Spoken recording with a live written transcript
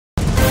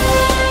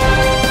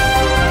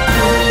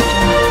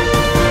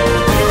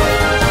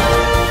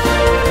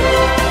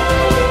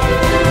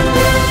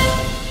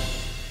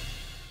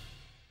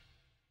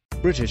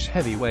British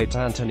heavyweight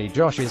Anthony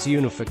Joshua's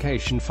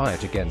unification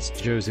fight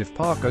against Joseph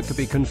Parker could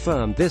be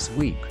confirmed this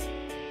week.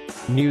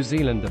 New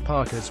Zealander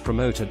Parker's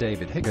promoter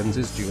David Higgins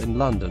is due in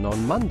London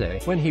on Monday,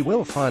 when he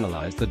will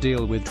finalise the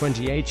deal with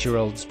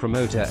 28-year-old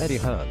promoter Eddie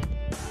Hearn.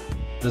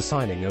 The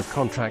signing of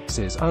contracts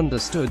is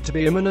understood to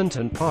be imminent,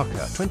 and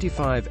Parker,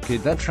 25,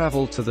 could then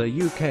travel to the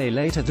UK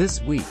later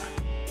this week.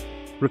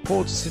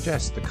 Reports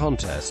suggest the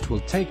contest will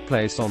take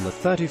place on the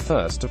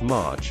 31st of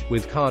March,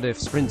 with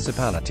Cardiff's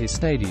Principality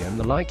Stadium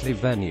the likely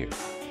venue.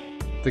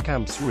 The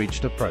camps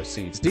reached a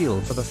proceeds deal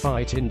for the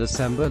fight in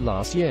December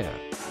last year.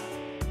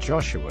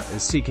 Joshua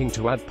is seeking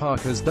to add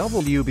Parker's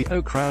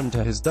WBO crown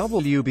to his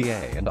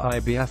WBA and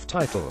IBF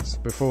titles,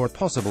 before a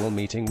possible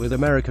meeting with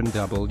American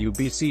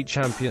WBC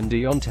champion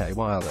Deontay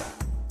Wilder.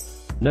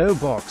 No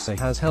boxer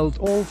has held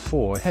all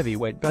 4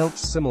 heavyweight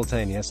belts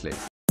simultaneously.